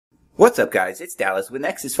What's up guys, it's Dallas with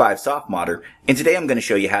Nexus 5 softModder, and today I'm going to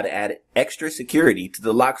show you how to add extra security to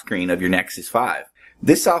the lock screen of your Nexus 5.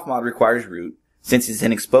 This softMod requires root since it's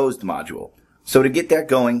an Xposed module. So to get that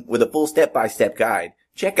going with a full step-by-step guide,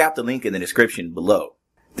 check out the link in the description below.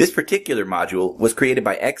 This particular module was created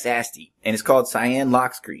by Xposed and is called Cyan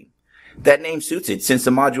Lock Screen. That name suits it since the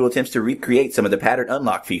module attempts to recreate some of the pattern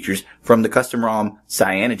unlock features from the custom ROM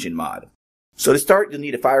CyanogenMod. So to start, you'll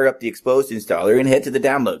need to fire up the Xposed installer and head to the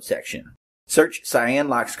download section. Search Cyan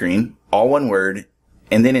Lock Screen, all one word,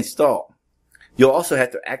 and then install. You'll also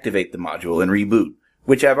have to activate the module and reboot,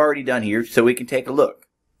 which I've already done here so we can take a look.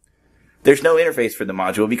 There's no interface for the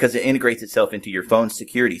module because it integrates itself into your phone's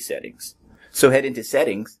security settings. So head into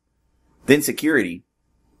Settings, then Security,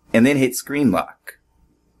 and then hit Screen Lock.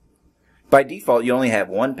 By default, you only have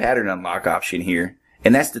one pattern unlock option here,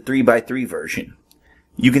 and that's the 3x3 version.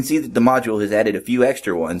 You can see that the module has added a few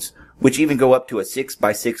extra ones, which even go up to a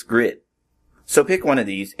 6x6 grid. So pick one of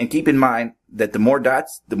these and keep in mind that the more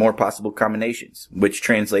dots, the more possible combinations, which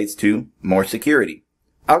translates to more security.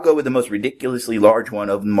 I'll go with the most ridiculously large one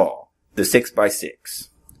of them all, the 6x6.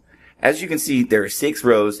 As you can see, there are 6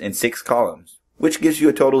 rows and 6 columns, which gives you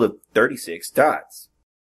a total of 36 dots.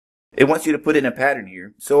 It wants you to put in a pattern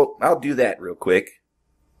here, so I'll do that real quick.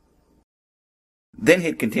 Then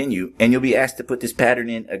hit continue and you'll be asked to put this pattern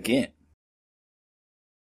in again.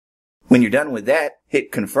 When you're done with that,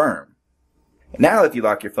 hit confirm. Now if you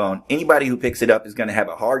lock your phone, anybody who picks it up is going to have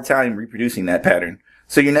a hard time reproducing that pattern,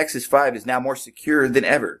 so your Nexus 5 is now more secure than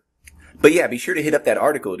ever. But yeah, be sure to hit up that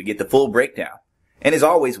article to get the full breakdown. And as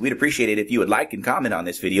always, we'd appreciate it if you would like and comment on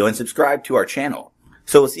this video and subscribe to our channel.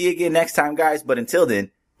 So we'll see you again next time guys, but until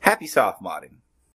then, happy soft modding.